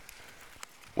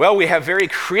Well, we have very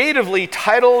creatively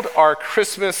titled our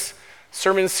Christmas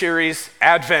sermon series,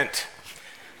 Advent.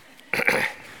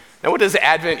 Now, what does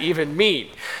Advent even mean?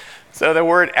 So the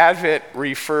word Advent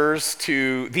refers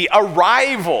to the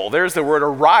arrival, there's the word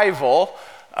arrival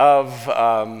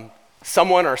of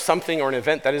someone or something or an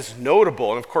event that is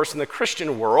notable. And of course, in the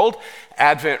Christian world,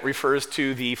 Advent refers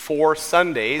to the 4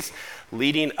 Sundays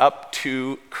leading up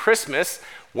to Christmas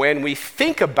when we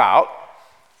think about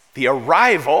the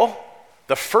arrival,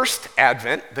 the first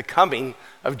Advent, the coming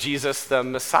of Jesus the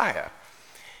Messiah.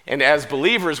 And as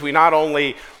believers, we not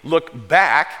only look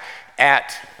back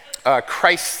at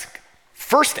Christ's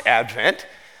first Advent,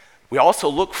 we also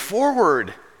look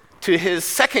forward to his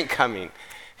second coming,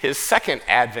 his second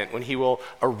Advent, when he will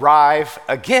arrive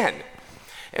again.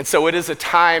 And so it is a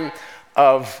time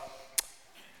of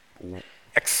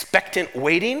expectant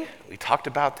waiting. We talked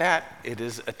about that. It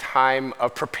is a time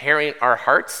of preparing our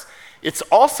hearts. It's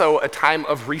also a time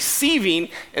of receiving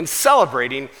and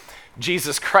celebrating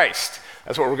Jesus Christ.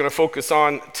 That's what we're going to focus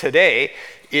on today,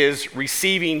 is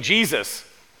receiving Jesus.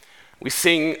 We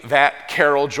sing that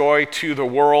carol, Joy to the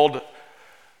World.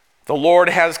 The Lord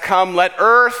has come, let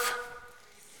earth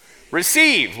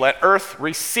receive. Let earth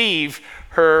receive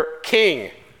her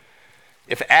King.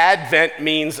 If Advent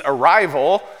means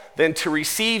arrival, then to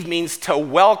receive means to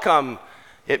welcome.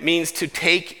 It means to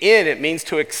take in. It means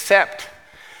to accept.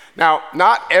 Now,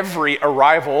 not every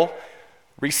arrival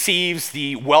receives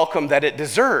the welcome that it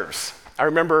deserves. I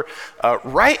remember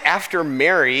right after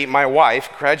Mary, my wife,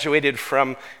 graduated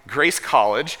from Grace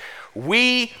College,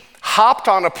 we hopped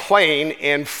on a plane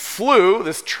and flew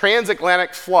this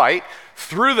transatlantic flight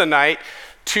through the night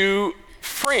to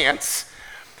France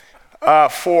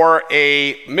for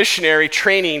a missionary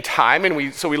training time.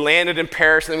 And so we landed in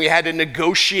Paris, and then we had to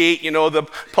negotiate, the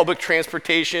public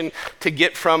transportation to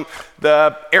get from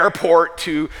the airport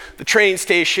to the train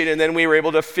station. And then we were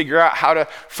able to figure out how to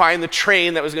find the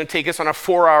train that was going to take us on a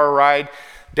 4-hour ride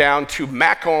down to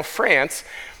Macon, France.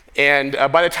 And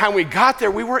by the time we got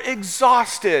there, we were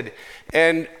exhausted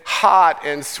and hot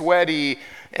and sweaty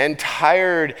and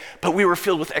tired, but we were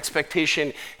filled with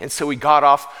expectation. And so we got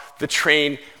off the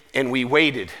train and we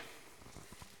waited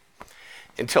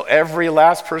until every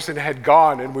last person had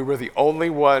gone, and we were the only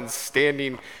ones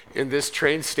standing in this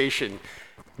train station.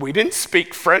 We didn't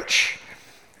speak French.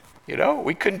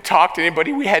 We couldn't talk to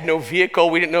anybody. We had no vehicle.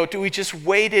 We didn't know what to do. We just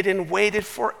waited and waited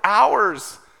for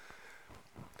hours.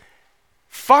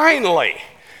 Finally,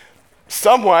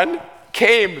 someone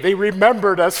came. They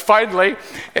remembered us finally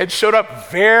and showed up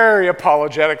very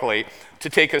apologetically to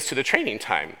take us to the training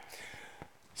time.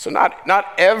 So not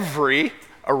every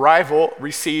arrival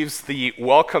receives the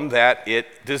welcome that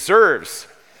it deserves.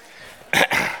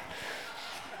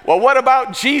 Well, what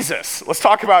about Jesus? Let's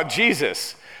talk about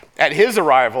Jesus. At his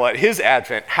arrival, at his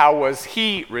advent, how was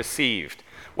he received?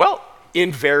 Well,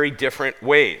 in very different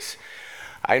ways.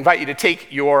 I invite you to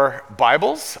take your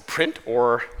Bibles, print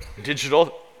or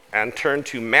digital, and turn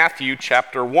to Matthew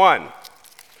chapter 1.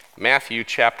 Matthew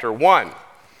chapter 1.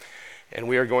 And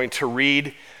we are going to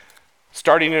read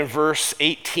starting in verse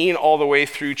 18 all the way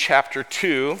through chapter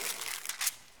 2,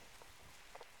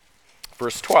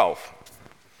 verse 12.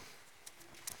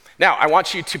 Now, I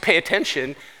want you to pay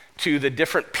attention to the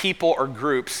different people or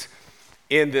groups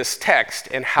in this text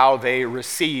and how they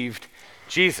received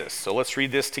Jesus. So let's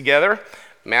read this together.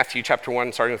 Matthew chapter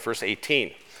 1, starting with verse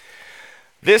 18.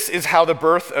 This is how the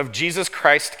birth of Jesus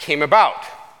Christ came about.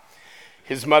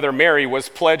 His mother Mary was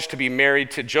pledged to be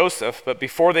married to Joseph, but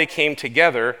before they came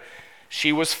together,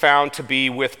 she was found to be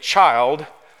with child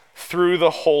through the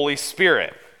Holy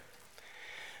Spirit.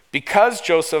 Because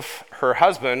Joseph, her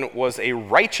husband, was a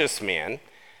righteous man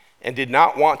and did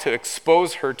not want to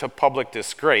expose her to public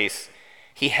disgrace,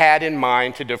 he had in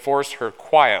mind to divorce her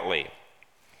quietly.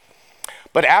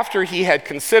 But after he had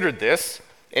considered this,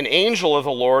 an angel of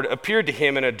the Lord appeared to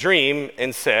him in a dream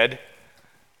and said,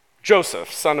 "Joseph,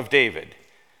 son of David,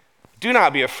 do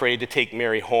not be afraid to take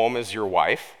Mary home as your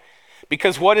wife,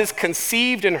 because what is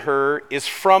conceived in her is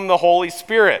from the Holy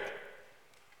Spirit."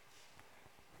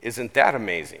 Isn't that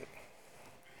amazing?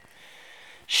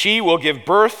 She will give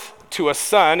birth to a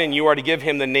son, and you are to give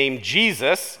him the name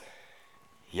Jesus,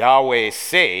 Yahweh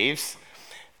saves,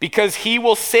 because he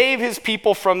will save his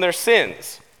people from their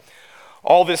sins.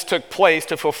 All this took place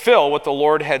to fulfill what the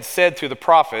Lord had said through the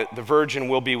prophet, "The virgin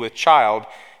will be with child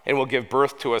and will give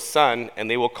birth to a son, and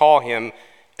they will call him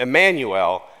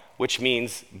Emmanuel," which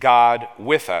means God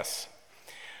with us.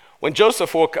 When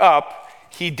Joseph woke up,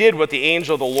 he did what the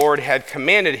angel of the Lord had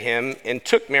commanded him and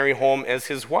took Mary home as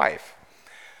his wife.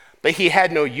 But he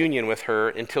had no union with her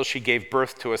until she gave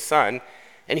birth to a son,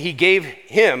 and he gave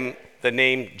him the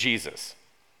name Jesus.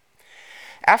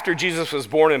 After Jesus was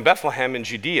born in Bethlehem in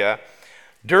Judea,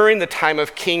 during the time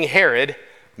of King Herod,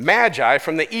 Magi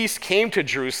from the east came to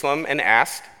Jerusalem and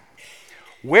asked,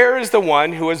 "Where is the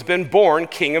one who has been born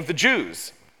King of the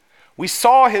Jews? We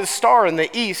saw his star in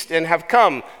the east and have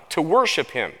come to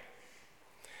worship him."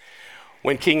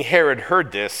 When King Herod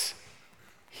heard this,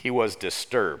 he was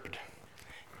disturbed,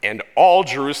 and all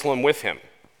Jerusalem with him.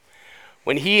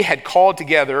 When he had called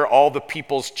together all the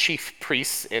people's chief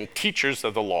priests and teachers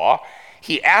of the law,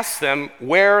 he asked them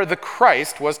where the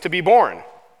Christ was to be born.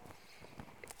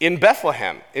 "In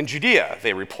Bethlehem, in Judea,"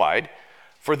 they replied,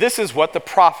 "for this is what the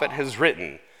prophet has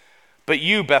written. But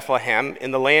you, Bethlehem,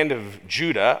 in the land of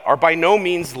Judah, are by no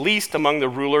means least among the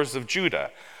rulers of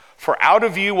Judah, for out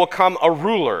of you will come a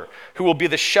ruler who will be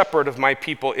the shepherd of my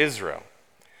people Israel."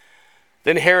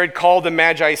 Then Herod called the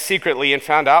Magi secretly and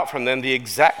found out from them the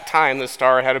exact time the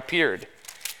star had appeared.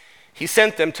 He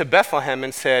sent them to Bethlehem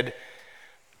and said,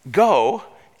 "Go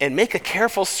and make a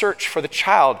careful search for the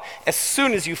child. As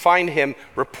soon as you find him,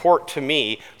 report to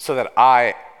me so that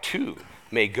I, too,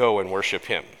 may go and worship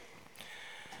him."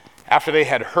 After they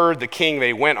had heard the king,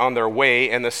 they went on their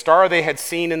way, and the star they had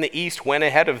seen in the east went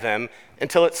ahead of them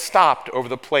until it stopped over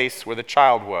the place where the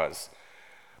child was.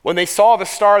 When they saw the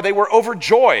star, they were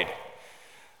overjoyed.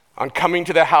 On coming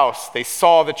to the house, they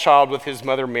saw the child with his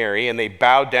mother Mary, and they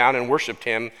bowed down and worshiped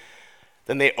him.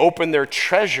 Then they opened their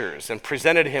treasures and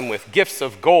presented him with gifts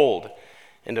of gold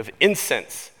and of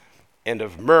incense and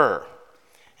of myrrh.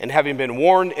 And having been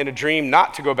warned in a dream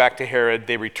not to go back to Herod,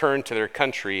 they returned to their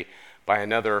country by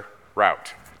another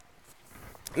route.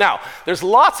 Now, there's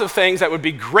lots of things that would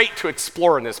be great to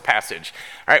explore in this passage.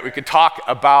 All right, we could talk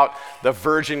about the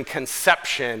virgin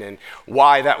conception and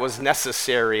why that was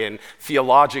necessary and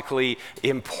theologically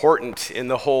important in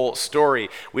the whole story.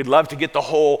 We'd love to get the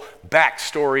whole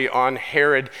backstory on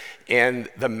Herod and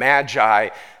the Magi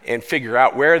and figure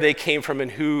out where they came from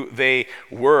and who they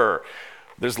were.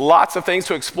 There's lots of things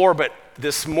to explore, but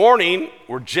this morning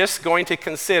we're just going to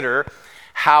consider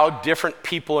how different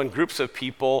people and groups of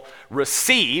people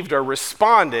received or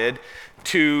responded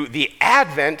to the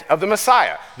advent of the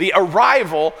Messiah, the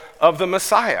arrival of the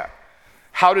Messiah.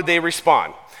 How did they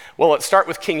respond? Well, let's start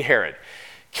with King Herod.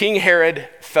 King Herod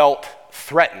felt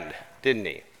threatened, didn't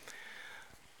he?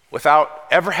 Without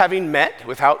ever having met,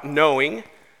 without knowing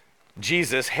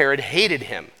Jesus, Herod hated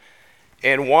him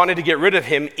and wanted to get rid of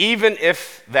him, even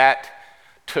if that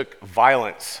took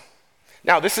violence.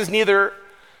 Now, this is neither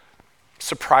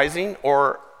surprising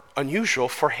or unusual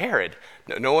for Herod.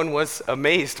 No one was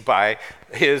amazed by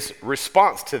his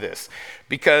response to this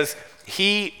because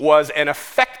he was an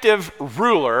effective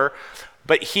ruler,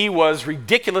 but he was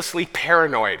ridiculously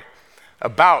paranoid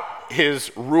about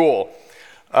his rule.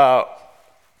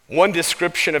 One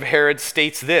description of Herod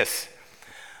states this: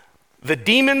 "The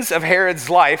demons of Herod's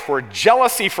life were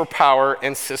jealousy for power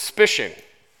and suspicion."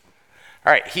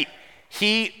 All right,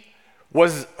 he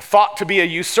was thought to be a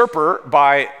usurper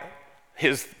by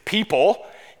his people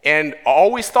and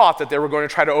always thought that they were going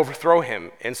to try to overthrow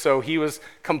him. And so he was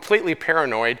completely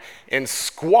paranoid and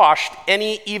squashed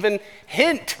any even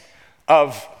hint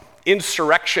of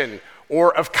insurrection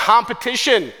or of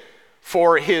competition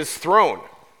for his throne.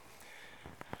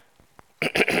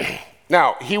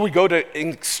 Now, he would go to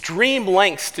extreme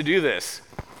lengths to do this.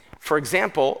 For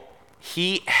example,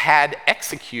 he had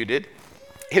executed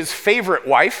his favorite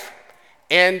wife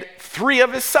and 3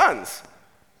 of his sons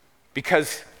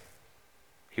because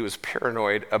he was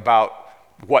paranoid about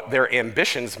what their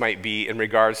ambitions might be in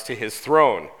regards to his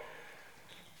throne.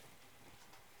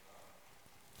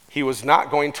 He was not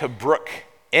going to brook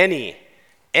any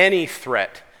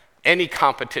threat, any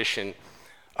competition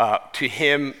to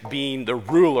him being the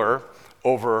ruler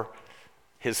over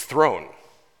his throne.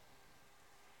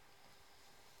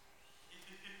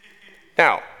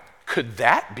 Now, could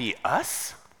that be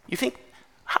us? You think,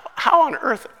 how on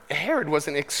earth, Herod was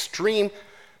an extreme,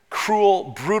 cruel,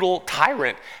 brutal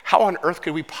tyrant. How on earth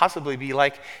could we possibly be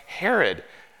like Herod?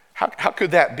 How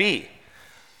could that be?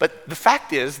 But the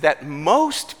fact is that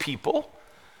most people,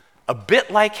 a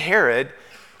bit like Herod,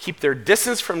 keep their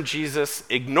distance from Jesus,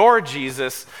 ignore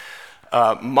Jesus,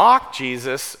 mock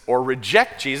Jesus, or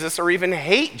reject Jesus, or even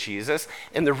hate Jesus.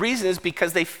 And the reason is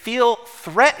because they feel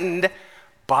threatened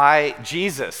by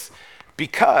Jesus,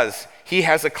 because he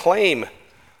has a claim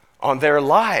on their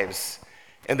lives,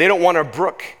 and they don't want to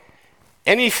brook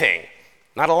anything,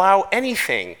 not allow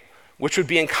anything which would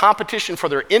be in competition for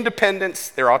their independence,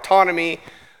 their autonomy,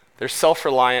 their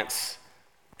self-reliance,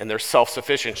 and their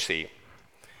self-sufficiency.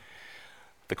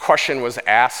 The question was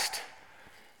asked,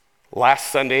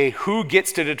 Last Sunday, who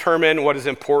gets to determine what is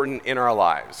important in our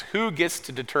lives? Who gets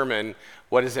to determine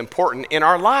what is important in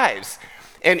our lives?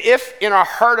 And if in our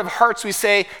heart of hearts we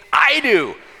say, I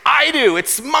do,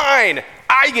 it's mine,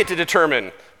 I get to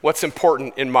determine what's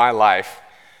important in my life,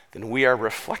 then we are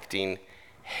reflecting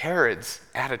Herod's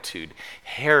attitude,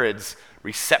 Herod's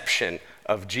reception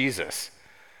of Jesus.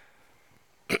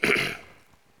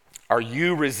 Are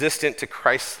you resistant to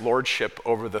Christ's lordship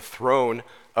over the throne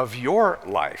of your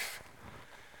life?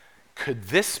 Could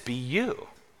this be you?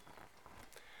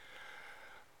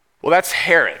 Well, that's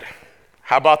Herod.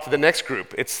 How about the next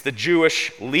group? It's the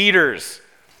Jewish leaders.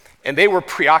 And they were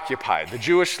preoccupied. The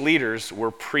Jewish leaders were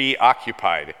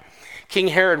preoccupied. King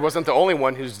Herod wasn't the only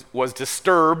one who was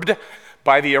disturbed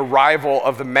by the arrival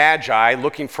of the Magi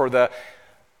looking for the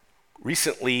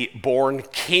recently born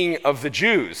king of the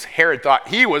Jews. Herod thought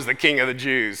he was the king of the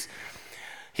Jews.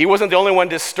 He wasn't the only one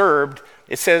disturbed.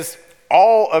 It says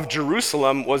all of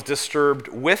Jerusalem was disturbed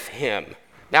with him.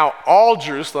 Now, all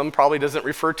Jerusalem probably doesn't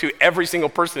refer to every single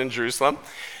person in Jerusalem.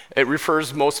 It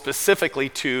refers most specifically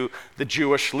to the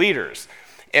Jewish leaders.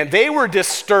 And they were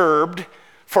disturbed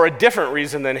for a different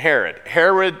reason than Herod.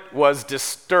 Herod was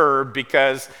disturbed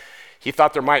because he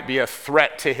thought there might be a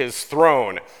threat to his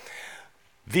throne.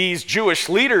 These Jewish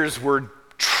leaders were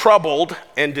troubled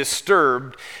and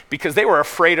disturbed because they were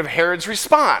afraid of Herod's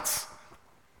response.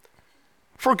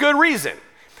 For good reason.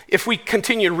 If we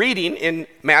continue reading in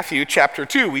Matthew chapter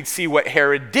 2, we'd see what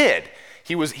Herod did.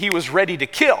 He was ready to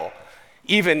kill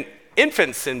even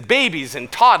infants and babies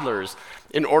and toddlers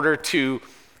in order to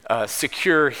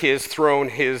secure his throne,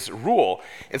 his rule.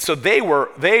 And so they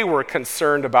were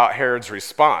concerned about Herod's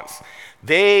response.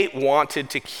 They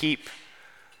wanted to keep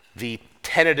the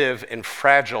tentative and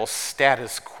fragile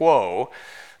status quo,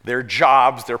 their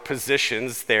jobs, their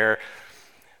positions, their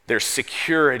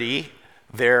security,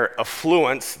 their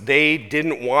affluence. They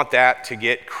didn't want that to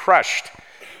get crushed.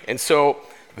 And so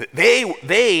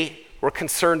they were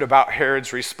concerned about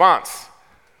Herod's response.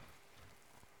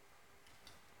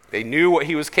 They knew what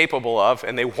he was capable of,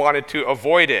 and they wanted to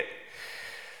avoid it.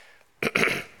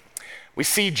 We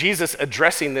see Jesus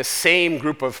addressing this same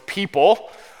group of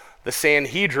people, the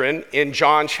Sanhedrin, in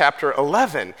John chapter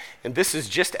 11. And this is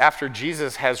just after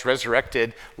Jesus has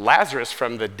resurrected Lazarus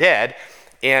from the dead.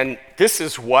 And this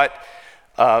is what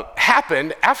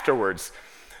happened afterwards.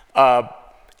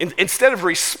 Instead of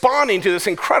responding to this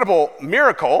incredible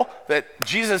miracle that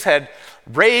Jesus had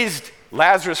raised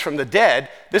Lazarus from the dead,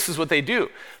 this is what they do.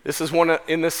 This is one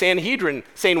in the Sanhedrin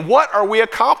saying, "What are we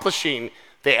accomplishing?"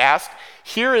 They asked.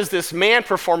 "Here is this man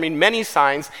performing many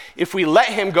signs. If we let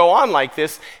him go on like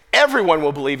this, everyone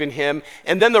will believe in him,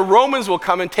 and then the Romans will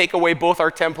come and take away both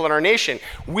our temple and our nation.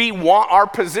 We want our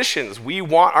positions. We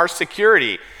want our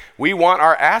security. We want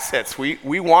our assets.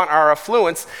 We want our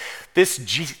affluence. This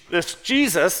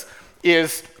Jesus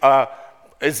is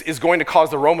going to cause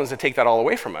the Romans to take that all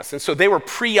away from us." And so they were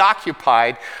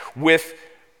preoccupied with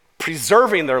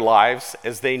preserving their lives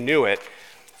as they knew it,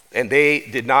 and they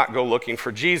did not go looking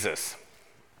for Jesus.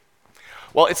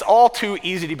 Well, it's all too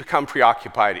easy to become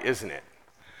preoccupied, isn't it?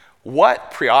 What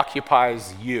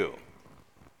preoccupies you?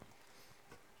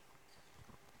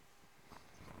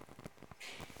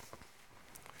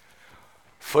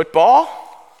 Football?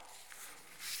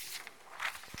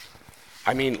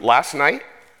 I mean, last night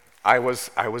I was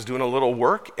doing a little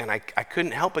work, and I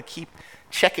couldn't help but keep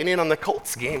checking in on the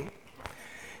Colts game.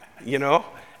 You know,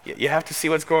 you have to see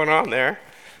what's going on there.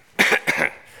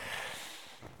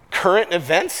 Current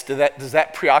events, does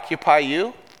that preoccupy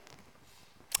you?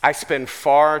 I spend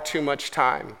far too much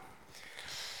time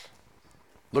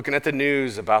looking at the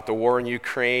news about the war in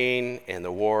Ukraine and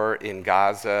the war in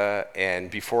Gaza,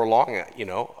 and before long,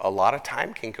 a lot of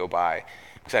time can go by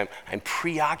because I'm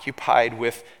preoccupied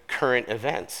with current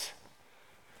events.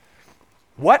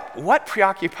 What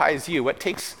preoccupies you?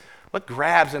 What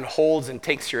grabs and holds and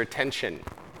takes your attention?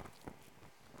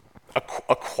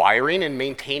 Acquiring and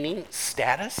maintaining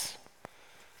status?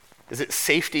 Is it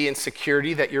safety and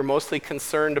security that you're mostly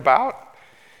concerned about?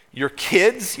 Your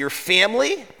kids, your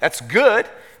family? That's good,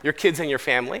 your kids and your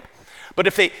family. But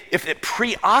if it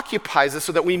preoccupies us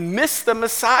so that we miss the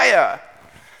Messiah,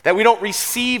 that we don't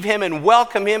receive him and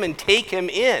welcome him and take him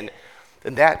in,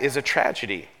 then that is a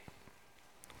tragedy.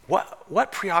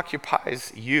 What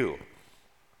preoccupies you?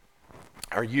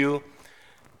 Are you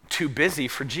too busy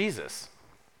for Jesus?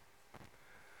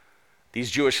 These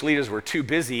Jewish leaders were too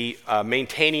busy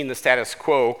maintaining the status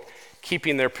quo,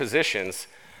 keeping their positions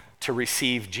to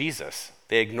receive Jesus.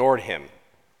 They ignored him.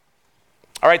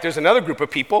 All right, there's another group of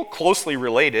people closely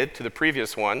related to the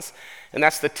previous ones, and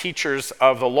that's the teachers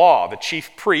of the law, the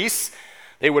chief priests,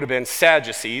 They would have been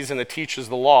Sadducees, and the teachers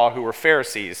of the law who were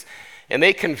Pharisees. And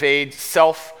they conveyed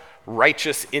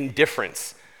self-righteous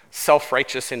indifference.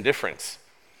 Self-righteous indifference.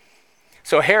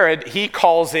 So Herod, he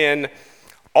calls in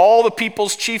all the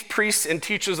people's chief priests and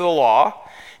teachers of the law,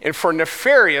 and for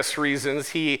nefarious reasons,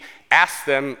 he asks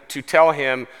them to tell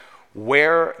him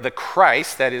where the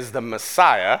Christ, that is the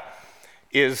Messiah,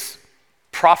 is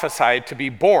prophesied to be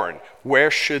born.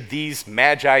 Where should these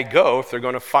magi go if they're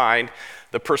going to find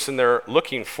the person they're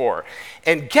looking for?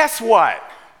 And guess what?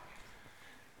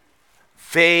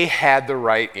 They had the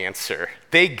right answer.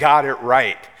 They got it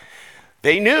right.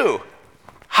 They knew.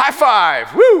 High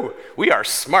five, woo, we are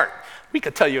smart. We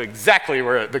could tell you exactly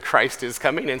where the Christ is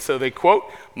coming. And so they quote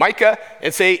Micah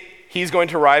and say, he's going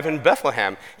to arrive in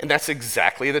Bethlehem. And that's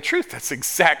exactly the truth. That's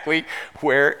exactly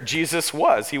where Jesus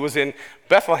was. He was in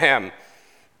Bethlehem.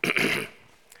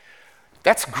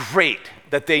 That's great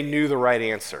that they knew the right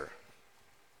answer.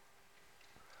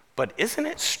 But isn't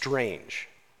it strange?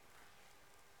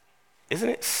 Isn't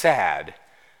it sad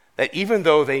that even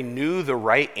though they knew the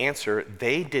right answer,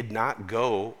 they did not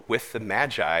go with the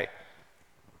Magi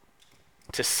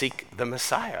to seek the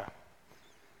Messiah?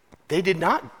 They did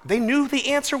not. They knew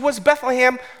the answer was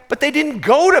Bethlehem, but they didn't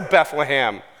go to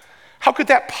Bethlehem. How could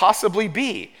that possibly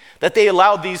be? That they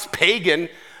allowed these pagan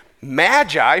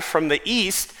Magi from the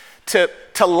east to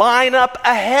line up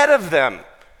ahead of them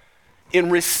in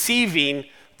receiving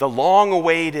the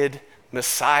long-awaited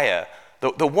Messiah,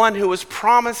 the one who was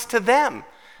promised to them.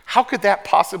 How could that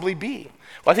possibly be?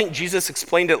 Well, I think Jesus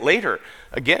explained it later.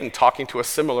 Again, talking to a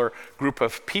similar group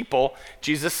of people,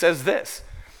 Jesus says this: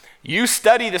 you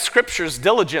study the scriptures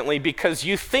diligently because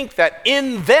you think that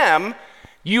in them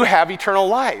you have eternal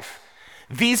life.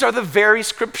 These are the very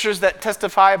scriptures that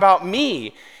testify about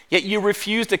me, yet you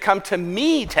refuse to come to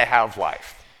me to have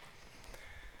life.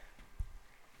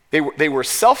 They were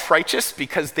self-righteous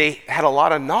because they had a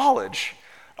lot of knowledge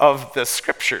of the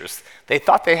scriptures. They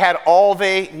thought they had all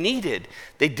they needed.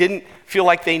 They didn't feel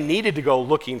like they needed to go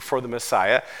looking for the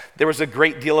Messiah. There was a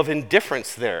great deal of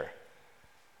indifference there.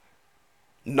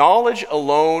 Knowledge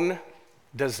alone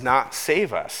does not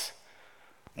save us.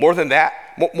 More than that,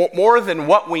 more than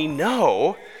what we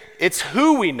know, it's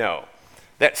who we know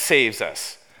that saves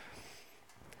us.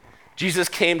 Jesus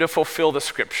came to fulfill the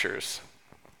scriptures,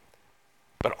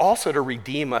 but also to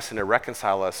redeem us and to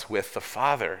reconcile us with the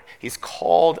Father. He's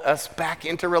called us back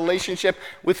into relationship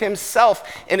with himself,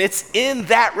 and it's in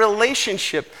that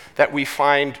relationship that we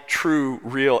find true,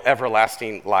 real,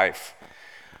 everlasting life.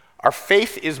 Our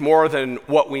faith is more than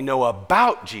what we know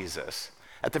about Jesus.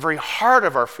 At the very heart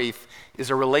of our faith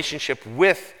is a relationship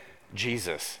with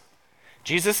Jesus.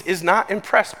 Jesus is not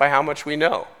impressed by how much we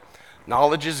know.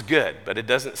 Knowledge is good, but it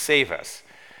doesn't save us.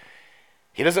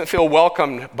 He doesn't feel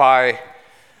welcomed by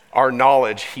our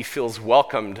knowledge. He feels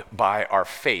welcomed by our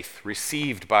faith,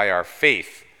 received by our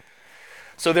faith.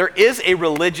 So there is a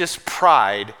religious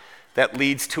pride that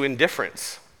leads to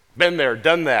indifference. Been there,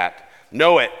 done that,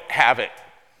 know it, have it.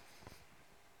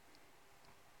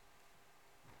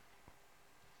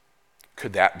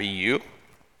 Could that be you?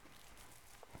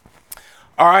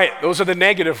 All right, those are the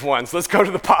negative ones. Let's go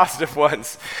to the positive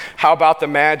ones. How about the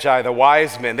Magi, the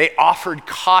wise men? They offered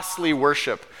costly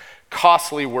worship,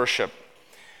 costly worship.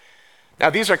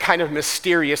 Now, these are kind of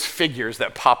mysterious figures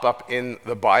that pop up in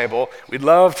the Bible. We'd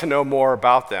love to know more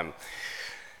about them.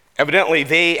 Evidently,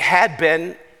 they had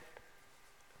been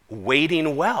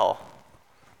waiting well,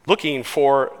 looking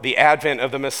for the advent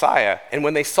of the Messiah. And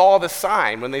when they saw the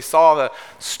sign, when they saw the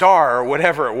star or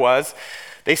whatever it was,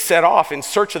 they set off in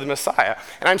search of the Messiah.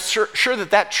 And I'm sure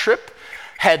that trip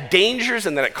had dangers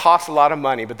and that it cost a lot of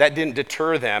money, but that didn't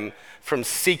deter them from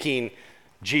seeking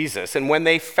Jesus. And when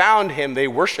they found him, they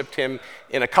worshiped him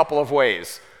in a couple of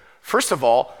ways. First of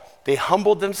all, they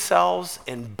humbled themselves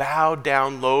and bowed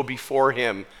down low before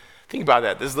him. Think about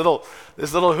that. This little,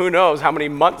 who knows how many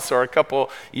months or a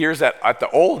couple years at the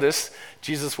oldest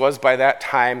Jesus was by that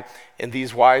time, and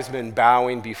these wise men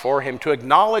bowing before him to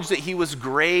acknowledge that he was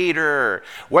greater,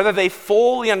 whether they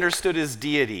fully understood his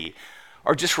deity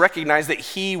or just recognized that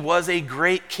he was a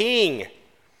great king.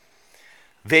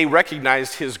 They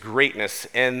recognized his greatness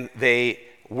and they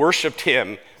worshiped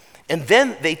him. And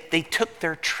then they took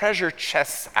their treasure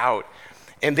chests out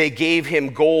and they gave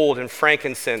him gold and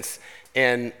frankincense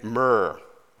and myrrh.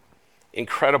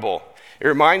 Incredible. It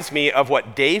reminds me of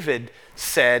what David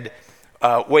said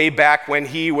way back when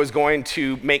he was going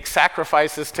to make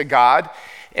sacrifices to God,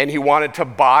 and he wanted to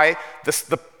buy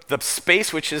the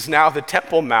space which is now the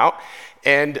Temple Mount,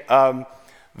 and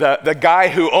the guy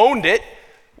who owned it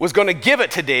was going to give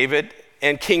it to David,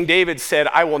 And King David said,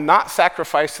 I will not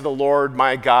sacrifice to the Lord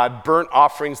my God burnt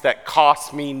offerings that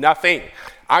cost me nothing.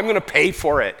 I'm going to pay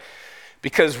for it,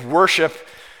 because worship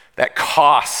that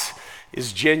costs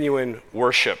is genuine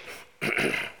worship.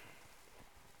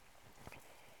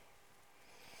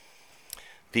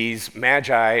 These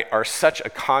magi are such a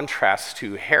contrast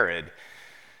to Herod.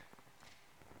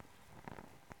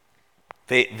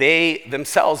 They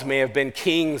themselves may have been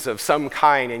kings of some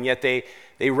kind, and yet they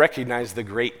recognized the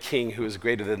great king who was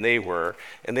greater than they were,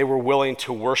 and they were willing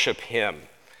to worship him,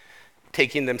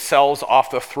 taking themselves off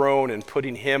the throne and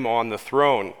putting him on the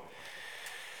throne.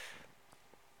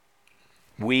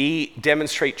 We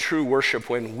demonstrate true worship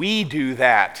when we do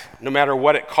that, no matter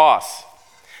what it costs.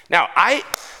 Now, I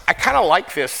kind of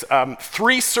like this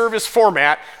three-service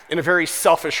format in a very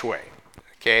selfish way,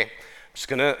 okay? I'm just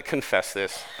going to confess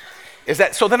this. Is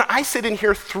that so then I sit in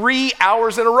here 3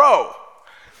 hours in a row,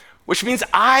 which means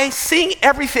I sing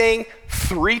everything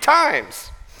 3 times.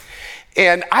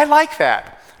 And I like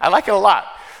that. I like it a lot.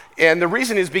 And the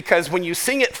reason is because when you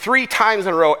sing it 3 times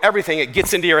in a row, everything, it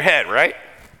gets into your head, right?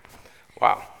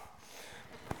 Wow.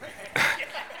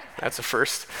 That's a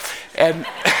first. And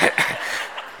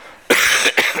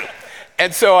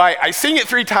and so I sing it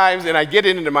 3 times, and I get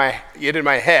into my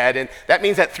head, and that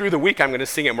means that through the week I'm going to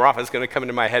sing it more often. It's going to come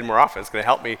into my head more often. It's going to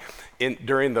help me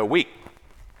during the week.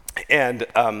 And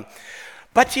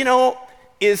but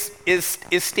is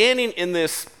standing in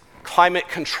this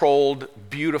climate-controlled,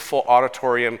 beautiful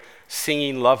auditorium,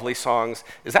 singing lovely songs,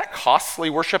 is that costly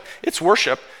worship? It's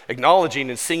worship, acknowledging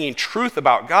and singing truth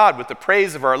about God with the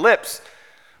praise of our lips.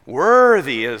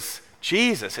 Worthy is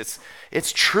Jesus.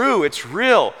 It's true. It's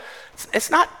real.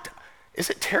 It's not. Is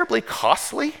it terribly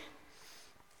costly?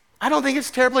 I don't think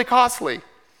it's terribly costly.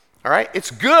 All right?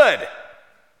 It's good,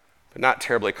 but not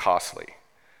terribly costly.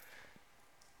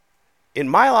 In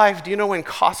my life, do you know when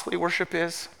costly worship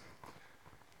is?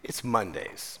 It's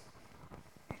Mondays.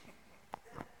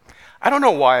 I don't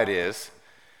know why it is,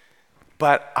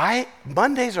 but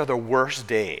Mondays are the worst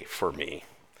day for me,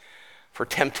 for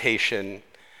temptation.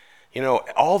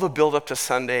 All the build up to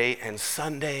Sunday, and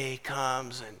Sunday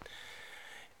comes,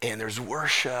 and there's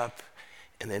worship,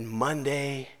 and then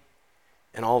Monday,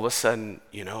 and all of a sudden,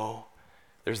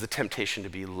 there's the temptation to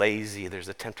be lazy, there's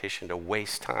the temptation to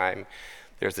waste time,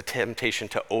 there's the temptation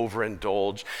to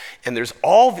overindulge, and there's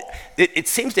it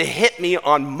seems to hit me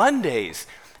on Mondays.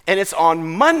 And it's on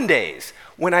Mondays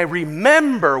when I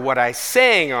remember what I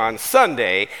sang on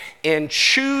Sunday and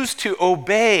choose to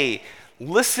obey,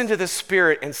 listen to the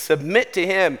Spirit, and submit to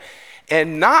Him,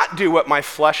 and not do what my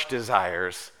flesh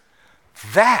desires.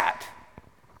 That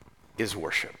is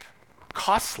worship,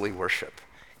 costly worship,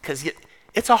 because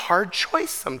it's a hard choice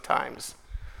sometimes.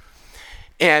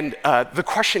 And the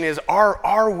question is,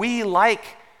 are we like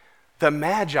the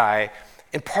Magi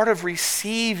and part of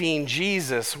receiving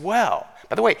Jesus well?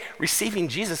 By the way, receiving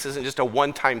Jesus isn't just a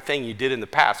one-time thing you did in the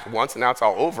past once and now it's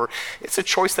all over. It's a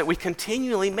choice that we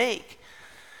continually make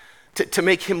to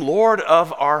make him Lord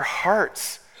of our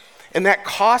hearts. And that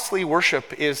costly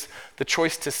worship is the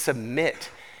choice to submit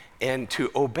and to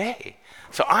obey.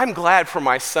 So I'm glad for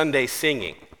my Sunday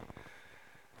singing.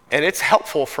 And it's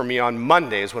helpful for me on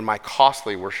Mondays when my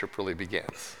costly worship really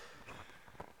begins.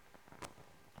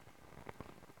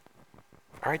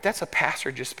 All right, that's a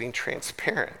pastor just being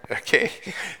transparent, okay?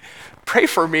 Pray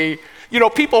for me.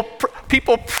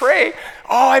 People pray.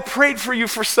 Oh, I prayed for you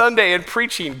for Sunday and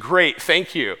preaching. Great,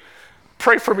 thank you.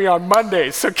 Pray for me on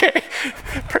Mondays, okay?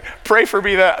 Pray for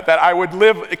me that I would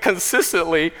live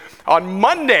consistently on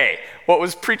Monday what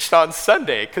was preached on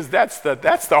Sunday, because that's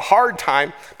the hard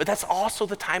time, but that's also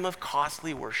the time of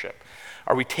costly worship.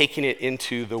 Are we taking it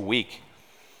into the week?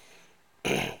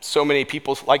 So many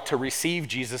people like to receive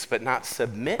Jesus but not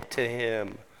submit to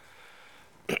him.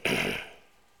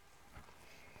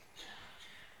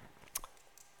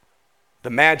 The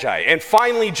Magi. And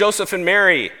finally, Joseph and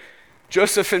Mary.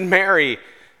 Joseph and Mary,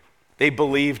 they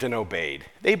believed and obeyed.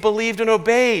 They believed and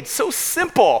obeyed. So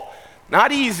simple.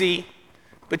 Not easy,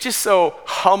 but just so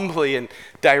humbly and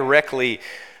directly.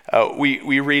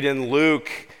 We read in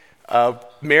Luke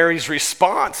Mary's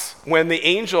response when the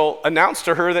angel announced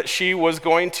to her that she was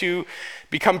going to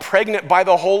become pregnant by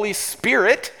the Holy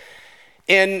Spirit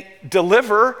and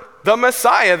deliver the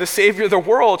Messiah, the Savior of the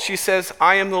world. She says,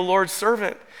 I am the Lord's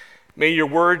servant. May your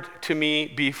word to me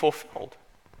be fulfilled.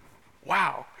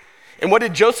 Wow. And what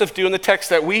did Joseph do in the text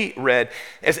that we read?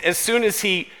 As soon as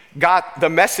he got the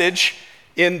message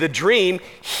in the dream,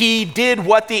 he did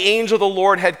what the angel of the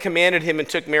Lord had commanded him and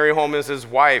took Mary home as his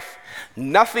wife.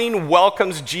 Nothing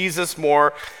welcomes Jesus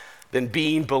more than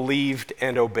being believed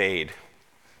and obeyed.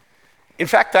 In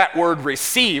fact, that word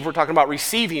receive, we're talking about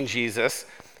receiving Jesus,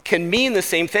 can mean the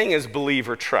same thing as believe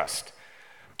or trust.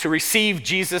 To receive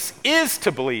Jesus is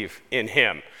to believe in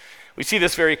him. We see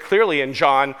this very clearly in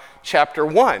John chapter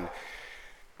 1,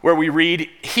 where we read,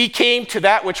 he came to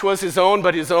that which was his own,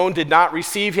 but his own did not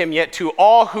receive him, yet to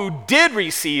all who did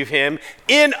receive him,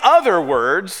 in other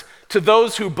words, to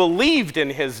those who believed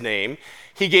in his name,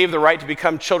 he gave the right to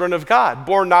become children of God,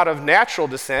 born not of natural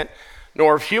descent,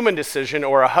 nor of human decision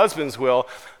or a husband's will,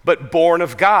 but born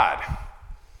of God.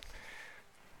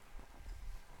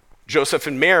 Joseph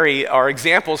and Mary are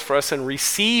examples for us in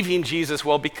receiving Jesus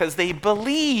well because they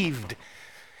believed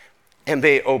and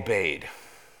they obeyed.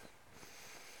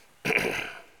 To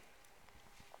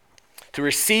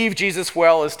receive Jesus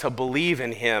well is to believe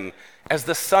in him as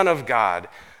the Son of God,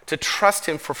 to trust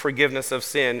him for forgiveness of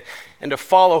sin, and to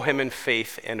follow him in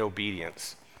faith and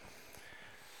obedience.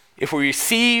 If we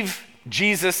receive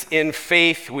Jesus in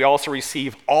faith, we also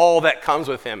receive all that comes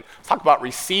with him. Let's talk about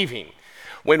receiving.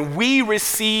 When we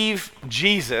receive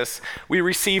Jesus, we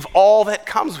receive all that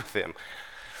comes with him.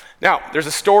 Now, there's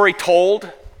a story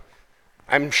told.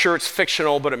 I'm sure it's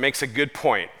fictional, but it makes a good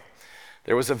point.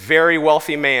 There was a very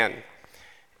wealthy man,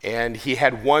 and he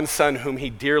had one son whom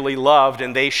he dearly loved,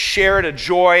 and they shared a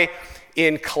joy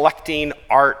in collecting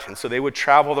art. And so they would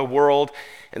travel the world,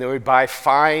 and they would buy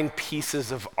fine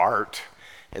pieces of art,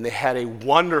 and they had a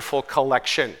wonderful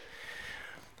collection.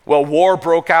 Well, war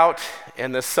broke out,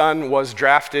 and the son was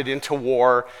drafted into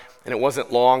war, and it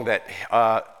wasn't long that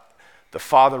the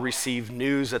father received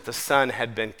news that the son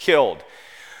had been killed.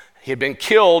 He had been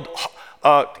killed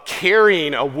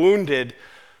carrying a wounded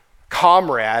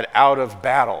comrade out of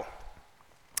battle.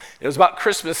 It was about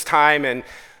Christmas time, and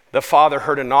the father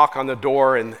heard a knock on the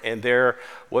door, and there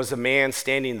was a man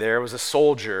standing there. It was a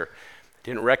soldier.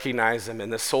 Didn't recognize him,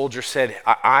 and the soldier said,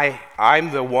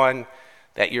 I'm the one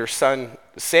that your son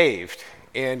saved.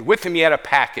 And with him he had a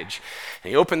package. And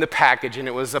he opened the package, and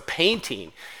it was a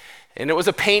painting. And it was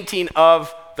a painting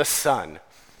of the son.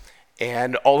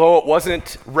 And although it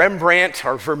wasn't Rembrandt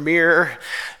or Vermeer,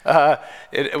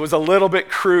 it was a little bit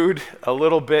crude, a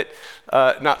little bit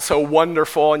not so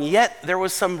wonderful, and yet there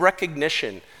was some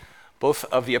recognition, both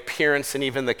of the appearance and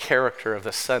even the character of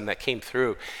the son that came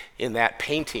through in that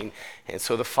painting. And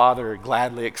so the father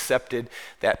gladly accepted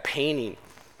that painting.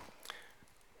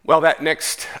 Well, that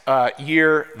next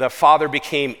year, the father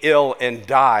became ill and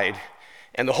died,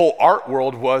 and the whole art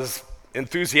world was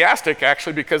enthusiastic,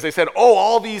 actually, because they said, oh,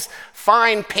 all these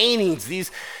fine paintings,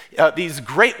 these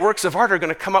great works of art are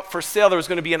going to come up for sale. There was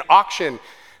going to be an auction.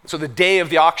 So the day of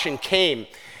the auction came,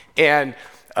 and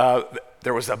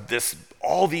there was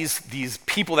all these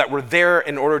people that were there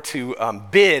in order to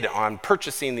bid on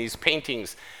purchasing these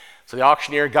paintings. So the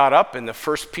auctioneer got up, and the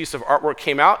first piece of artwork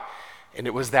came out, and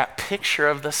it was that picture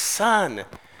of the son. And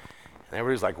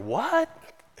everybody was like, what?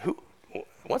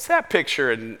 What's that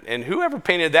picture? And whoever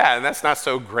painted that? And that's not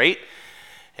so great.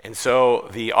 And so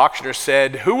the auctioneer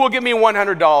said, who will give me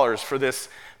 $100 for this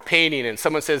painting? And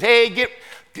someone says, hey,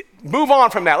 move on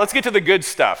from that. Let's get to the good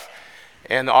stuff.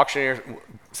 And the auctioneer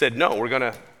said, no, who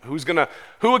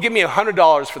will give me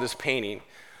 $100 for this painting?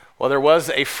 Well, there was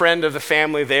a friend of the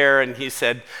family there, and he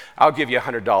said, I'll give you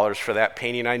 $100 for that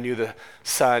painting. I knew the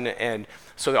son. And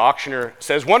so the auctioneer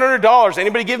says, $100.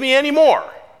 Anybody give me any more?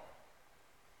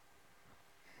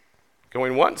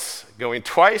 Going once, going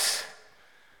twice.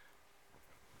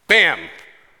 Bam,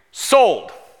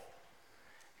 sold.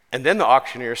 And then the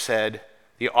auctioneer said,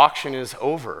 the auction is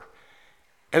over.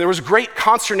 And there was great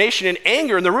consternation and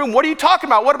anger in the room. What are you talking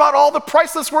about? What about all the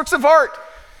priceless works of art?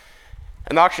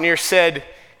 And the auctioneer said,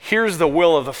 here's the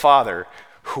will of the Father.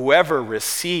 Whoever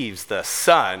receives the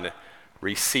Son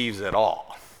receives it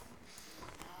all.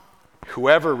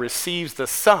 Whoever receives the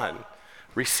Son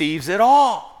receives it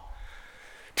all.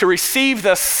 To receive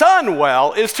the Son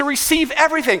well is to receive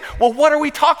everything. Well, what are we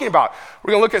talking about?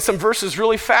 We're going to look at some verses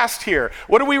really fast here.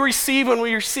 What do we receive when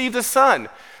we receive the Son?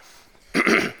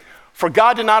 For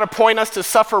God did not appoint us to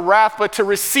suffer wrath, but to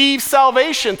receive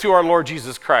salvation through our Lord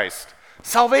Jesus Christ.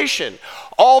 Salvation.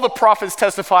 All the prophets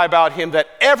testify about him that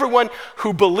everyone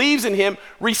who believes in him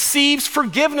receives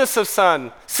forgiveness of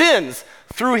sins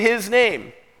through his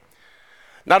name.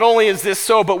 Not only is this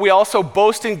so, but we also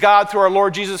boast in God through our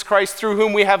Lord Jesus Christ, through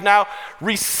whom we have now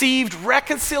received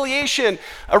reconciliation,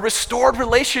 a restored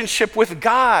relationship with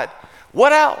God.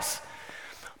 What else?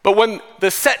 But when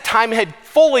the set time had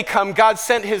fully come, God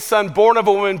sent his Son, born of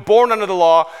a woman, born under the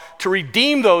law, to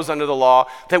redeem those under the law,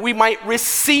 that we might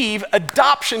receive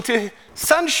adoption to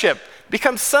sonship.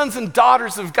 Become sons and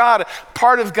daughters of God,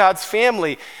 part of God's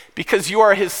family. Because you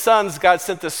are his sons, God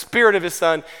sent the Spirit of his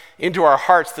Son into our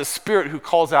hearts, the Spirit who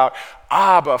calls out,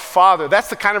 Abba, Father. That's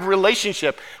the kind of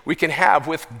relationship we can have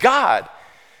with God.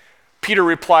 Peter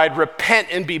replied, repent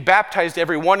and be baptized,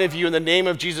 every one of you, in the name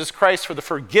of Jesus Christ for the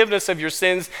forgiveness of your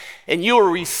sins, and you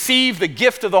will receive the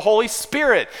gift of the Holy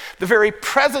Spirit, the very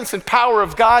presence and power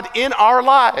of God in our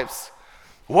lives.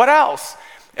 What else?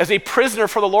 As a prisoner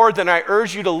for the Lord, then I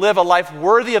urge you to live a life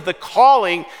worthy of the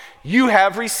calling you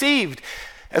have received.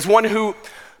 As one who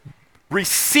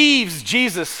receives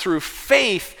Jesus through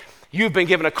faith, you've been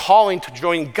given a calling to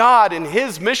join God in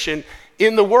his mission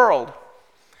in the world.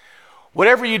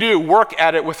 Whatever you do, work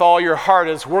at it with all your heart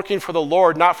as working for the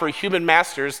Lord, not for human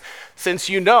masters, since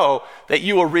you know that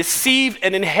you will receive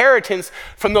an inheritance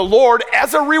from the Lord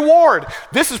as a reward.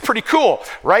 This is pretty cool,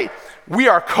 right? We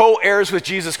are co-heirs with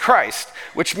Jesus Christ,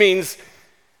 which means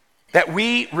that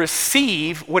we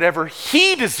receive whatever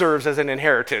he deserves as an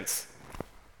inheritance.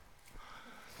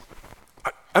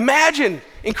 Imagine,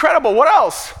 incredible, what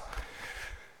else?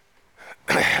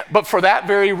 But for that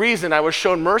very reason, I was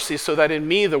shown mercy so that in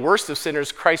me, the worst of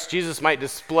sinners, Christ Jesus might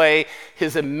display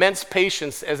his immense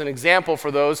patience as an example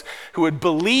for those who would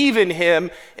believe in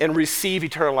him and receive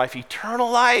eternal life.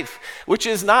 Eternal life, which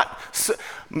is not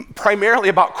primarily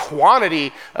about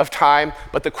quantity of time,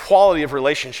 but the quality of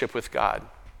relationship with God.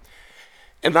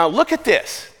 And now look at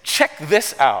this. Check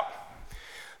this out.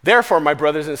 Therefore, my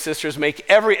brothers and sisters, make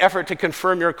every effort to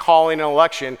confirm your calling and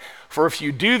election, for if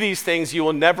you do these things, you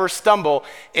will never stumble,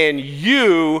 and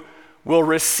you will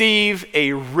receive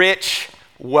a rich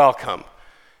welcome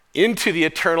into the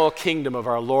eternal kingdom of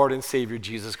our Lord and Savior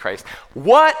Jesus Christ.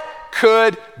 What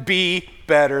could be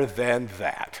better than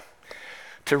that?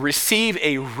 To receive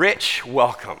a rich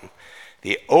welcome,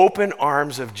 the open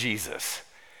arms of Jesus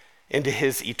into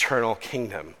his eternal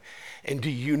kingdom. And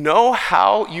do you know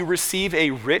how you receive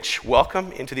a rich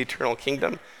welcome into the eternal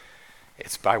kingdom?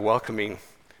 It's by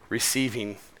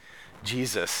receiving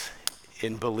Jesus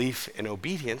in belief and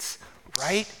obedience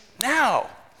right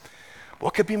now.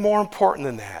 What could be more important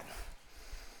than that?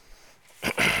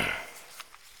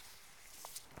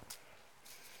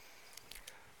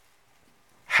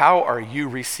 How are you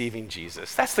receiving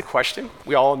Jesus? That's the question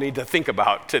we all need to think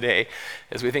about today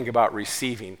as we think about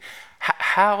receiving.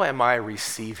 How am I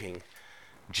receiving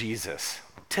Jesus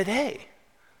today,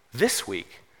 this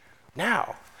week,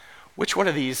 now? Which one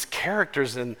of these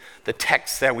characters in the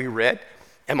text that we read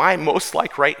am I most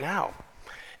like right now?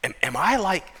 Am I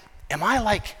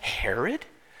like Herod,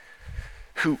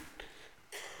 who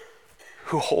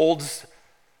holds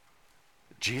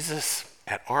Jesus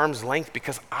at arm's length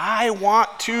because I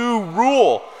want to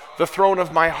rule the throne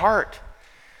of my heart?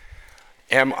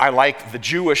 Am I like the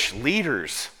Jewish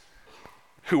leaders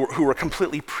who were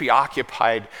completely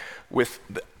preoccupied with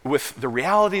the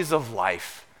realities of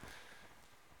life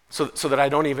so that I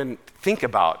don't even think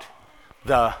about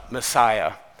the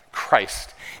Messiah,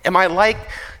 Christ? Am I like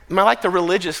the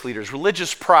religious leaders,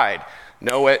 religious pride?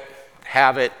 Know it,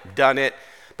 have it, done it,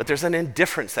 but there's an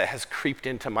indifference that has creeped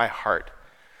into my heart.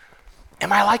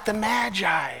 Am I like the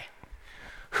Magi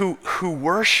who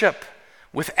worship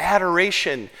with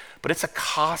adoration, but it's a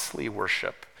costly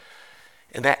worship?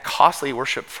 And that costly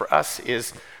worship for us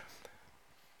is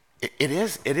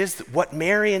what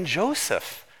Mary and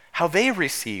Joseph, how they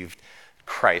received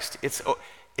Christ.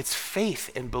 It's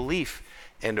faith and belief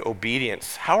and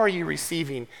obedience. How are you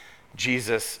receiving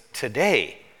Jesus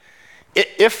today?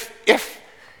 If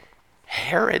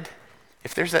Herod,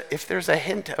 if there's a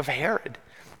hint of Herod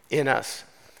in us,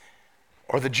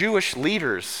 or the Jewish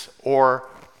leaders, or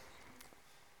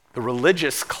the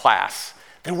religious class,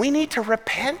 then we need to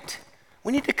repent.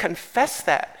 We need to confess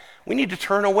that. We need to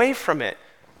turn away from it.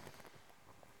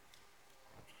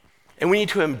 And we need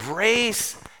to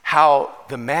embrace how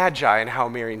the Magi and how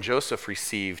Mary and Joseph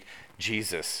received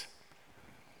Jesus.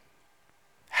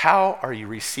 How are you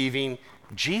receiving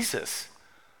Jesus?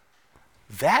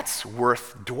 That's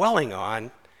worth dwelling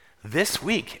on this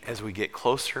week as we get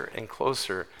closer and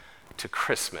closer to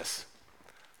Christmas.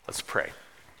 Let's pray.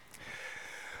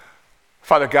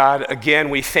 Father God, again,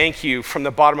 we thank you from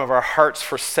the bottom of our hearts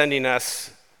for sending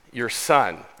us your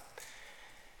Son.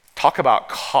 Talk about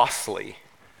costly.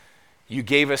 You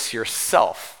gave us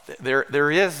yourself.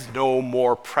 There is no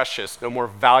more precious, no more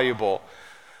valuable,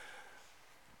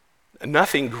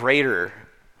 nothing greater,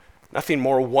 nothing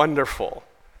more wonderful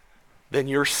than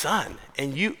your Son.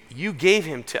 And you gave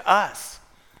him to us.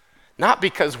 Not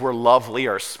because we're lovely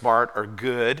or smart or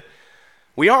good.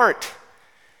 We aren't.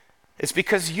 It's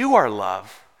because you are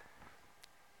love.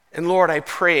 And Lord, I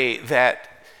pray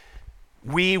that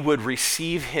we would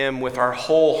receive him with our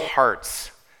whole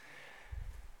hearts,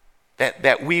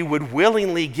 that we would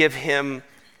willingly give him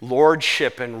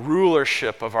lordship and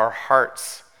rulership of our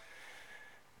hearts.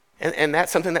 And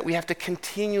that's something that we have to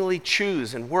continually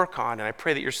choose and work on, and I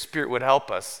pray that your Spirit would help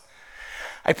us.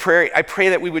 I pray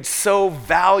that we would so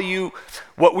value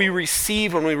what we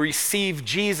receive when we receive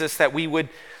Jesus that we would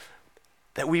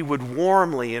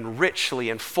warmly and richly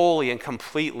and fully and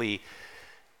completely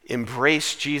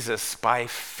embrace Jesus by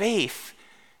faith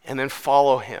and then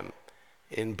follow him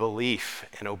in belief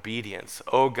and obedience.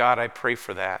 Oh God, I pray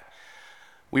for that.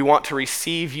 We want to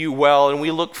receive you well, and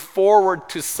we look forward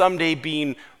to someday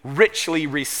being richly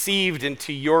received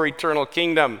into your eternal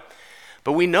kingdom.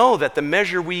 But we know that the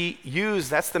measure we use,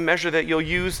 that's the measure that you'll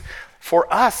use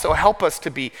for us. So help us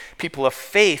to be people of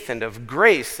faith and of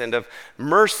grace and of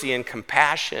mercy and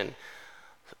compassion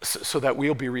so that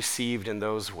we'll be received in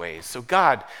those ways. So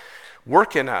God,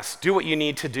 work in us. Do what you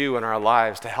need to do in our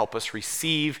lives to help us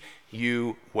receive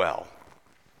you well.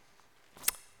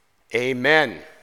 Amen.